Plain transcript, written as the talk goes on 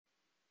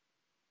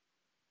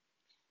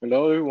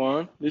Hello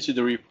everyone, this is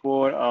the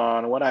report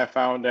on what I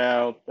found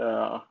out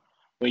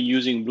when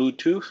using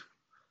Bluetooth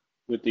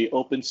with the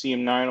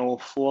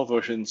OpenCM-904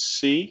 version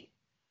C.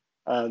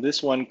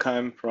 This one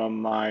came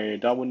from my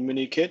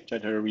Darwin-mini kit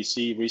that I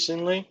received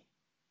recently.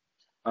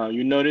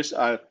 You notice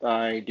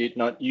I did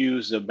not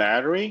use the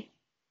battery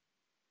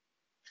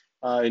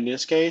in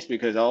this case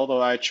because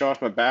although I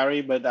charged my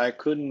battery, but I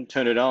couldn't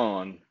turn it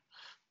on.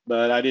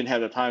 But I didn't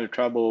have the time to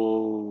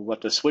trouble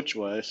what the switch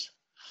was.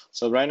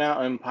 So right now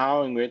I'm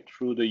powering it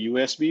through the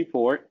USB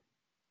port.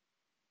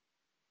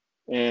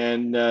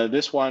 And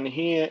this one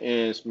here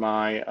is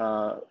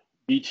my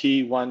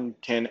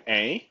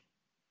BT-110A.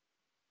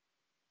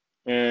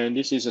 And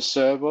this is a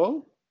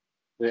servo,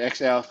 the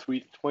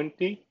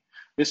XL320.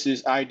 This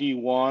is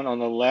ID1 on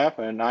the left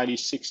and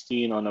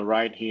ID16 on the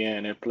right here,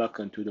 and it plugs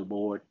into the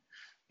board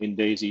in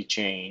daisy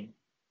chain.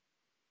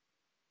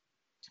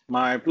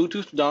 My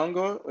Bluetooth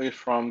dongle is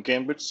from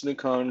Cambridge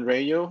Silicon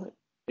Radio.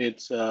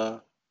 It's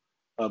a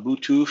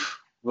Bluetooth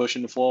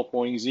version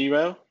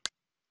 4.0.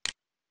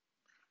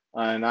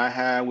 And I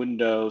have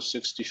Windows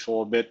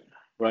 64-bit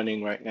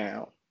running right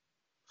now.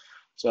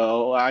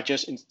 So I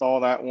just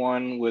installed that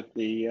one with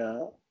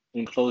the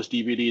enclosed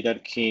DVD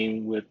that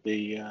came with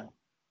the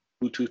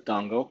Bluetooth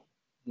dongle.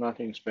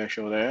 Nothing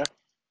special there.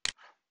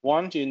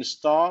 Once you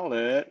install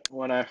it,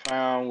 what I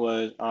found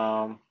was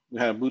we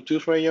have a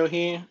Bluetooth radio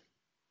here.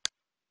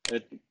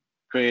 It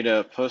created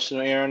a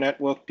personal area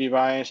network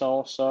device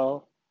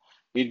also.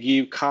 It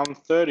gives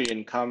COM30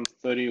 and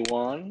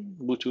COM31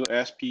 Bluetooth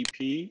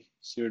SPP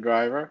serial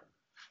driver.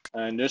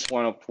 And this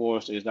one, of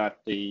course, is at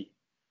the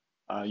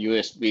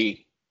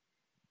USB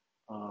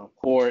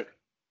port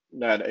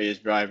that is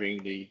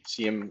driving the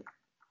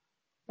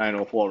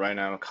CM904 right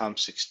now,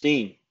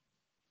 COM16.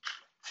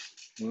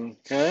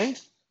 Okay,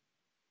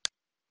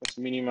 let's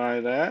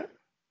minimize that.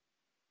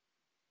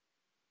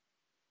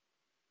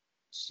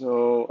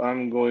 So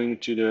I'm going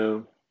to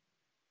the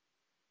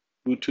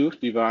Bluetooth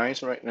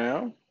device right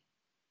now.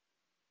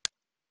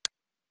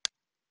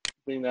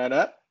 Bring that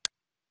up.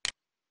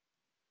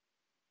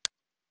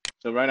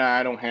 So right now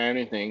I don't have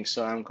anything,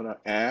 so I'm gonna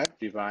add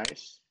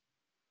device,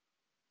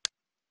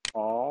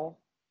 all.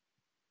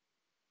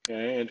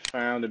 Okay, it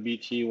found the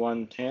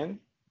BT-110.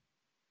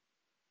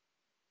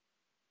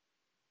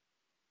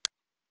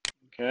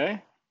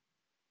 Okay.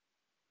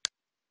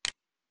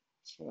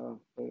 So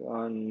put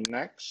on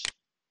next.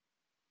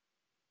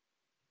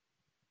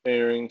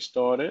 Pairing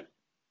started.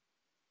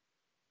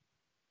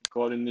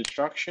 Recording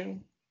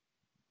instruction.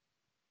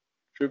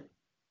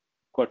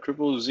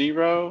 Quadruple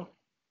 0.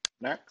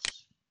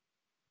 Next.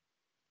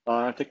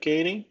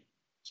 Authenticating.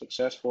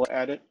 Successful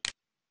edit.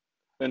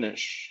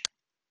 Finish.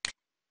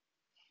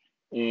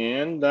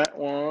 And that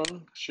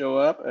one show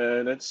up.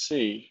 Let's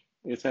see.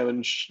 It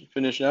haven't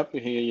finished up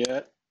here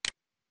yet.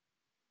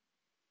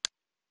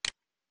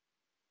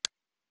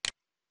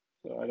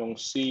 So I don't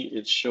see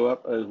it show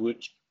up as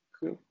which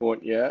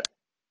port yet.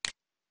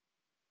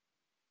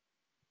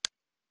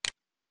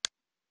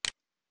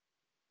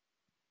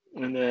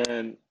 And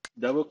then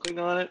double click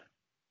on it.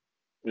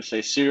 You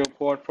say serial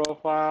port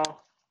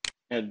profile.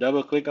 And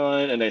double click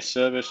on it and a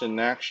service in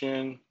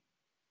action.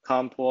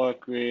 COM port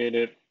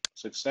created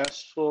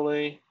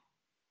successfully.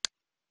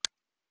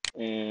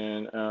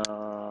 And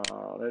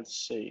let's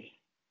see.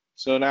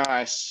 So now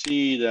I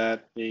see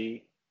that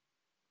the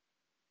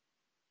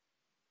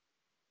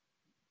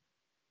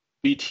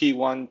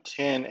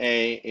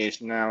BT-110A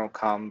is now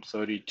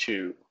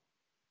COM32.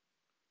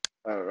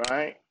 All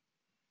right.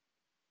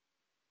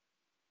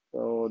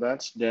 So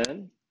that's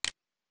done.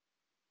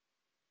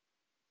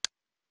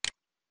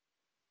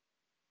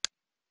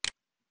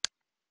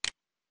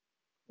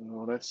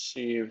 Now let's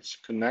see if it's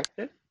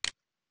connected.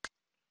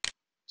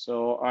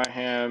 So I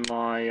have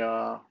my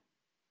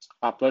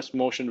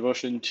R+Motion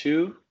version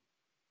 2.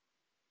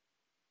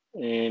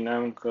 And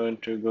I'm going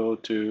to go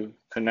to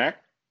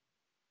connect.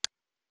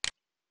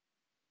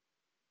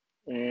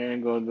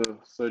 And go to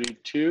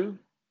 32.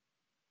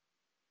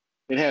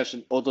 It has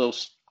an auto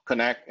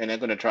connect, and I'm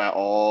going to try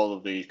all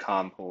of the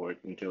COM port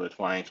until it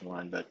finds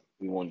one, but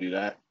we won't do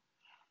that.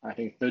 I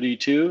think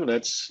 32.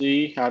 Let's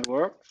see how it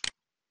works.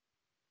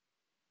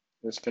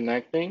 It's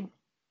connecting.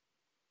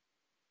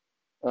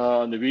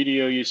 In the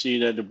video, you see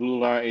that the blue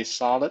line is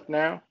solid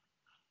now,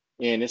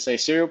 and it's a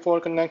serial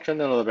port connection,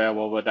 a little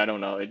available, but I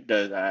don't know. It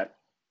does that.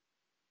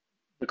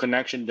 The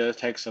connection does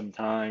take some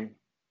time.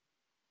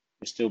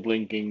 It's still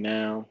blinking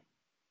now.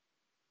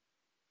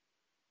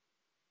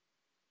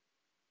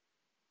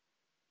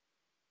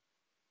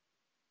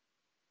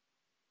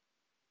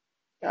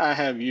 I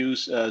have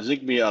used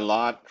Zigbee a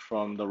lot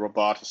from the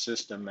Robotis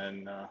system,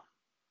 and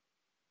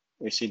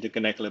they seem to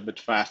connect a little bit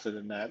faster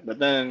than that. But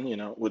then, you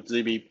know, with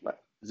Zigbee,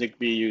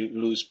 you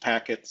lose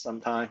packets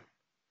sometime.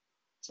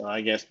 So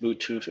I guess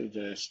Bluetooth is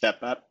a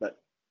step up, but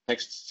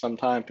takes some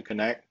time to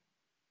connect.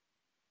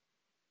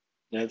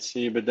 Let's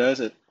see if it does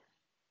it.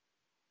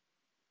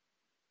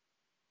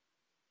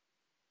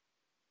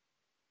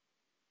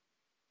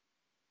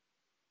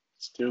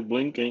 Still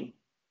blinking.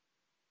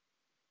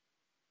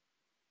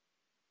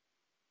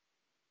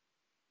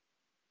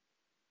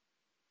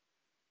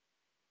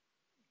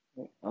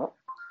 Oh,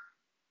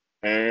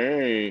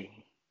 hey,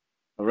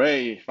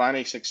 hooray,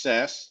 finding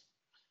success.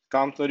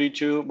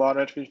 COM32 bought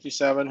at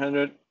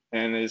 5700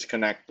 and is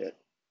connected.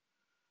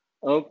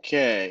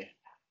 Okay,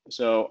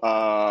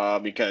 so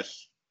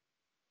because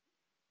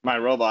my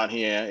robot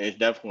here is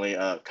definitely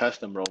a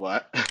custom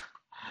robot.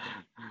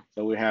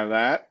 So we have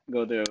that.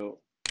 Go to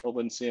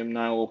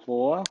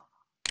OpenCM-904,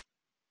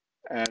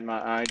 add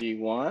my ID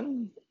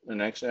 1, an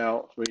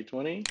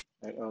XL320.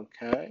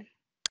 Okay,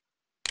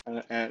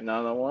 and add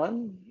another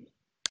one.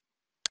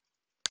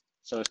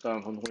 So it's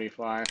starting from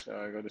 25, so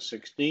I go to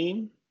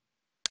 16.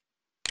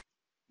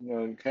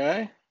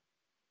 Okay.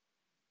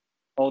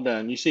 Hold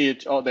on. You see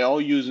it? Oh, they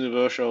all use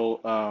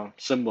universal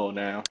symbol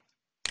now.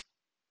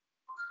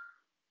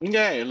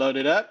 Okay, load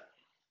it up.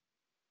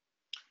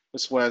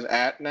 This was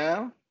add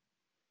now.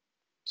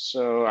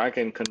 So I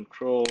can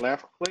control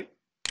left click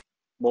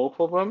both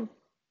of them.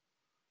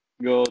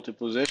 Go to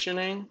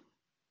positioning,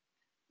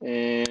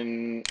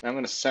 and I'm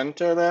going to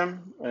center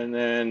them, and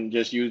then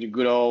just use the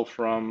good old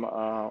from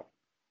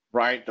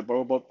right the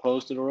robot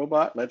pose to the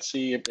robot. Let's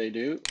see if they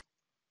do.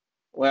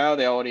 Well,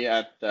 they're already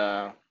at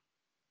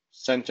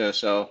center,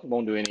 so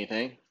won't do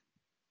anything.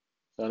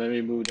 So let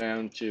me move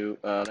down to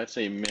let's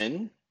say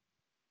min.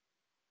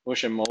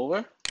 Push them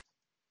over.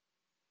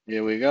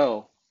 Here we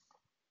go.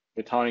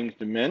 Returning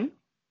to min.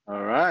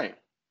 All right.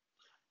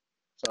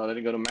 So let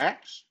it go to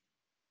max.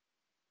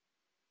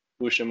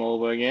 Push them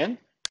over again.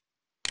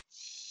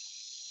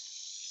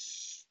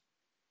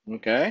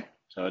 Okay.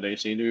 So they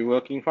seem to be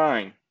working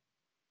fine.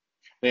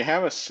 They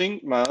have a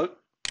sync mode.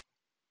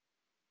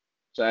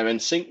 So I'm in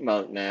sync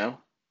mode now.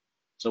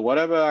 So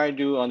whatever I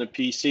do on the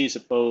PC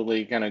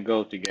supposedly kind of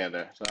go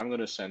together. So I'm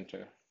going to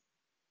center.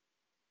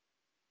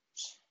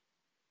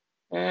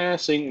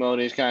 Sync mode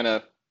is kind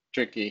of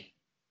tricky.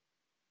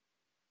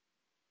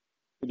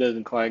 It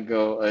doesn't quite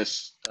go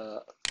as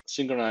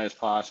synchronized as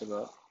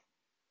possible.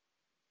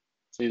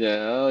 See that?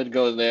 Oh, it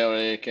goes there,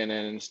 it can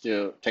then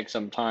still take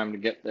some time to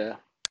get there.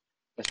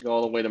 Let's go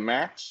all the way to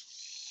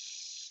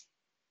max.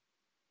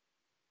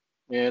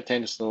 Yeah, it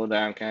tends to slow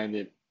down kind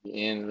of at the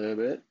end a little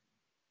bit.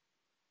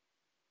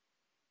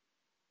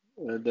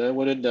 That's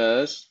what it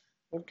does.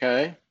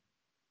 Okay.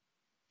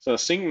 So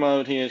sync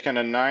mode here is kind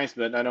of nice,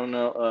 but I don't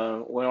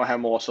know. We don't have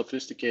more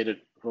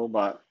sophisticated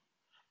robot.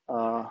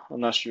 I'm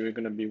not sure it's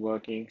going to be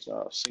working.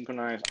 So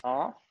synchronize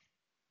off.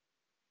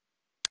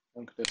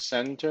 Look at the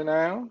center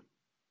now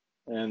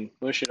and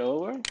push it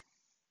over.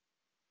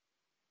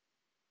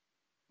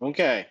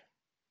 Okay.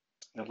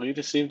 At least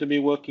it seems to be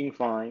working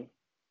fine.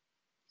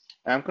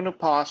 I'm going to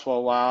pause for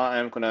a while.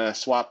 I'm going to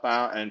swap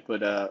out and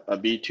put a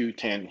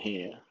BT-210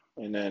 here.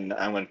 And then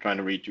I'm going to try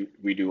to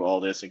redo all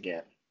this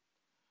again.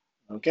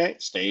 Okay,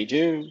 stay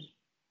tuned.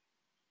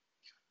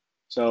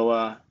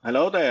 So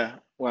hello there,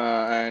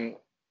 and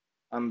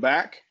I'm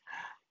back.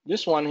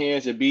 This one here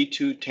is a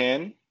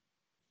BT-210.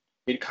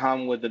 It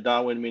comes with the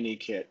Darwin-mini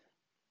kit.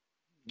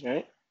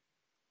 Okay,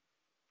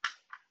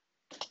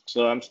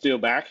 so I'm still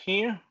back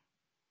here.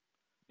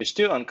 It's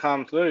still on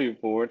COM30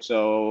 report,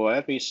 so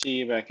let me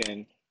see if I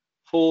can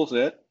pull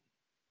it.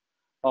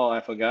 Oh,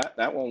 I forgot,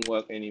 that won't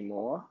work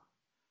anymore.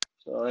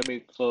 So let me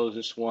close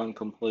this one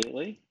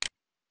completely,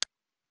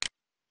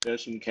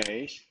 just in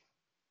case,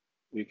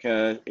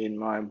 because in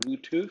my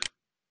Bluetooth,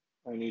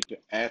 I need to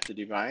add the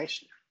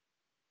device.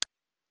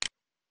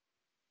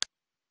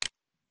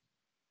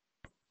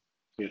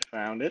 Just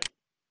found it.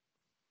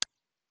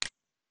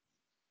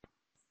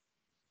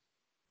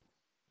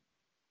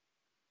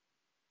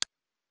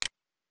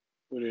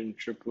 Put in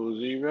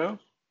 000.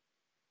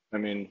 I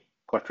mean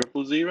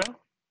quadruple 0.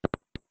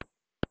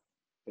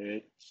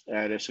 It's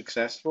added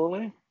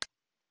successfully.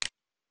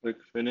 Click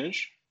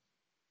finish.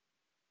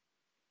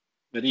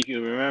 But if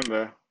you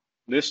remember,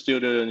 this still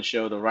doesn't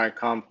show the right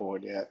COM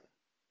port yet.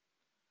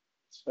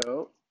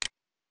 So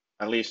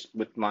at least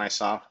with my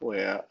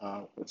software,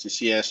 with the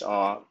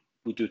CSR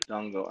Bluetooth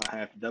dongle, I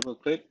have to double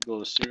click, go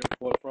to serial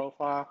port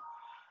profile,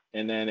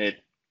 and then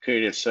it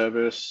created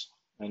service,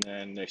 and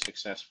then they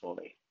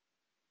successfully.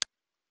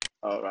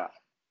 All right,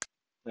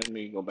 let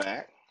me go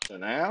back. So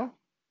now,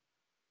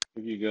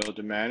 if you go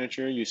to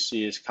manager, you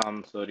see it's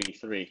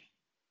COM33.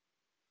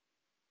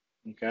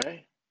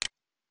 Okay,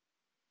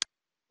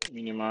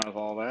 minimize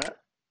all that.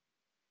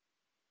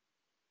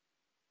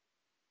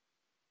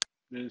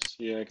 Let's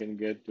see, I can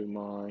get to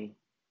my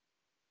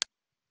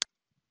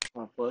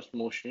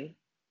R+Motion.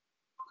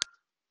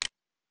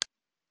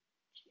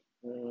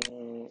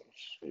 Let's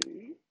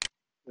see,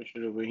 push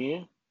it over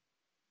here.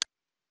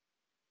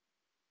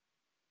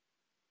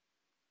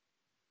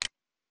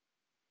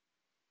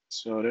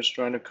 So let's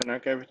try to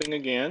connect everything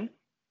again.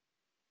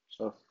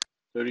 So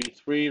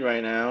 33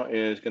 right now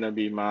is going to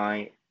be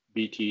my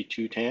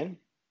BT-210.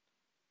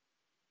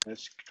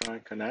 Let's try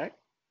and connect.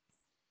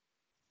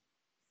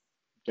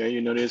 Okay,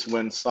 you notice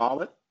when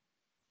solid,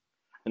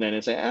 and then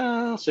it say,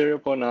 oh, serial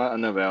port not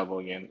unavailable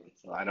again.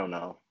 So I don't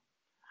know.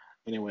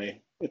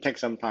 Anyway, it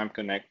takes some time to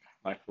connect,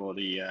 like for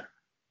the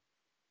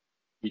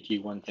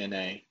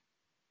BT-110A.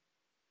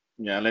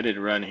 Yeah, let it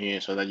run here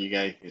so that you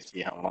guys can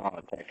see how long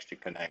it takes to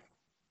connect.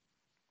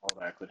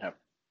 Although I could have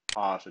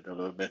paused it a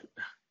little bit.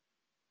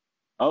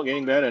 Oh,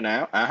 getting better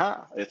now.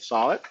 It's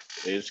solid.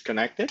 It's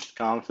connected.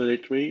 COM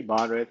 33,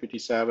 baud rate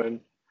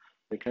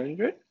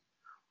 57,600.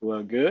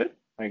 We're good.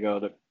 I go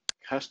to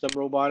custom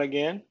robot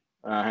again.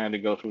 I had to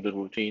go through the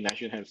routine. I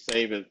should have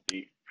saved it,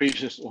 the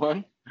previous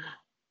one.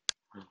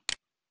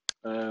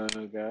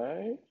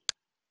 Okay.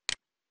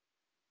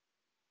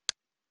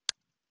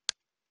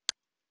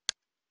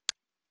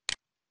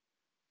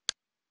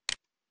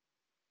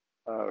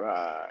 All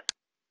right.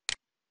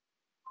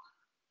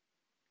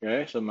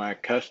 Okay, so my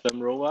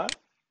custom robot.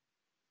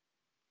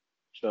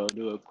 So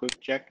do a quick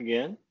check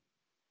again.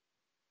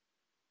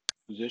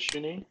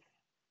 Positioning.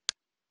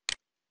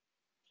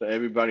 So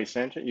everybody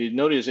centered. You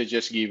notice it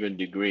just given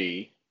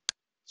degree.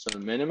 So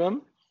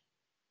minimum,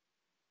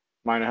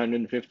 minus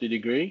 150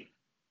 degree.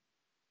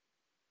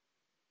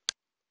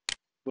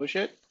 Push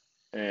it.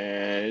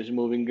 And it's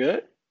moving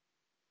good.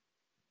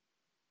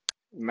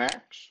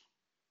 Max.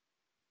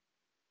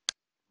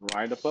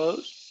 Right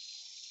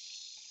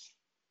oppose.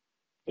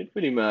 It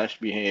pretty much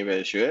behave as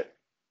it should.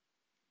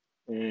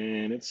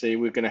 And let's say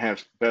we're going to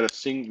have better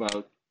sync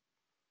mode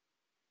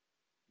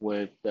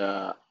with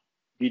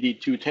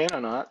BT-210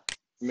 or not.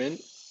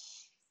 Mint.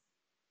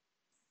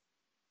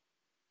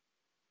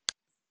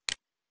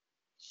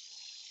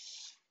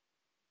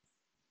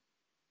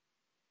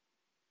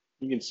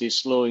 You can see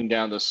slowing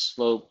down the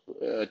slope,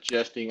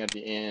 adjusting at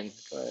the end.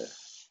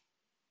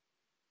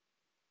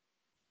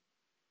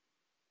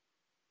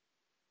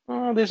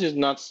 Oh, this is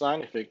not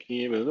scientific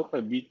here, but look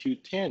like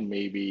BT-210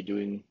 may be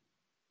doing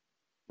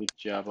a good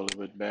job a little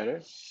bit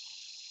better.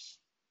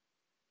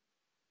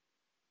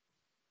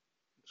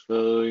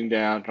 Slowing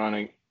down,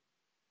 trying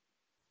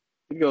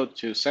to go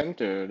to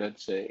center,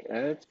 let's say.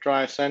 Let's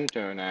try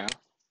center now.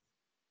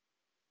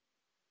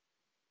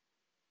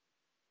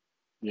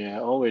 Yeah,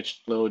 always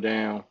slow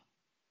down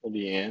at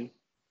the end.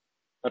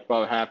 That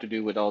probably have to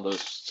do with all the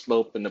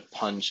slope and the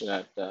punch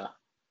that the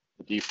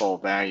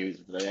default values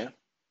there.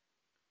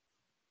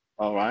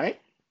 All right.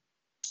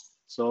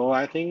 So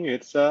I think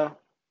it's look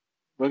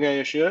at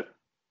your shit.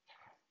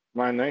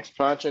 My next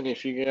project is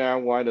figure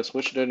out why the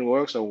switch didn't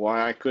work or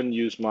why I couldn't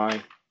use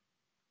my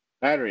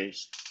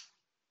batteries.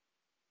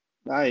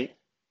 Bye.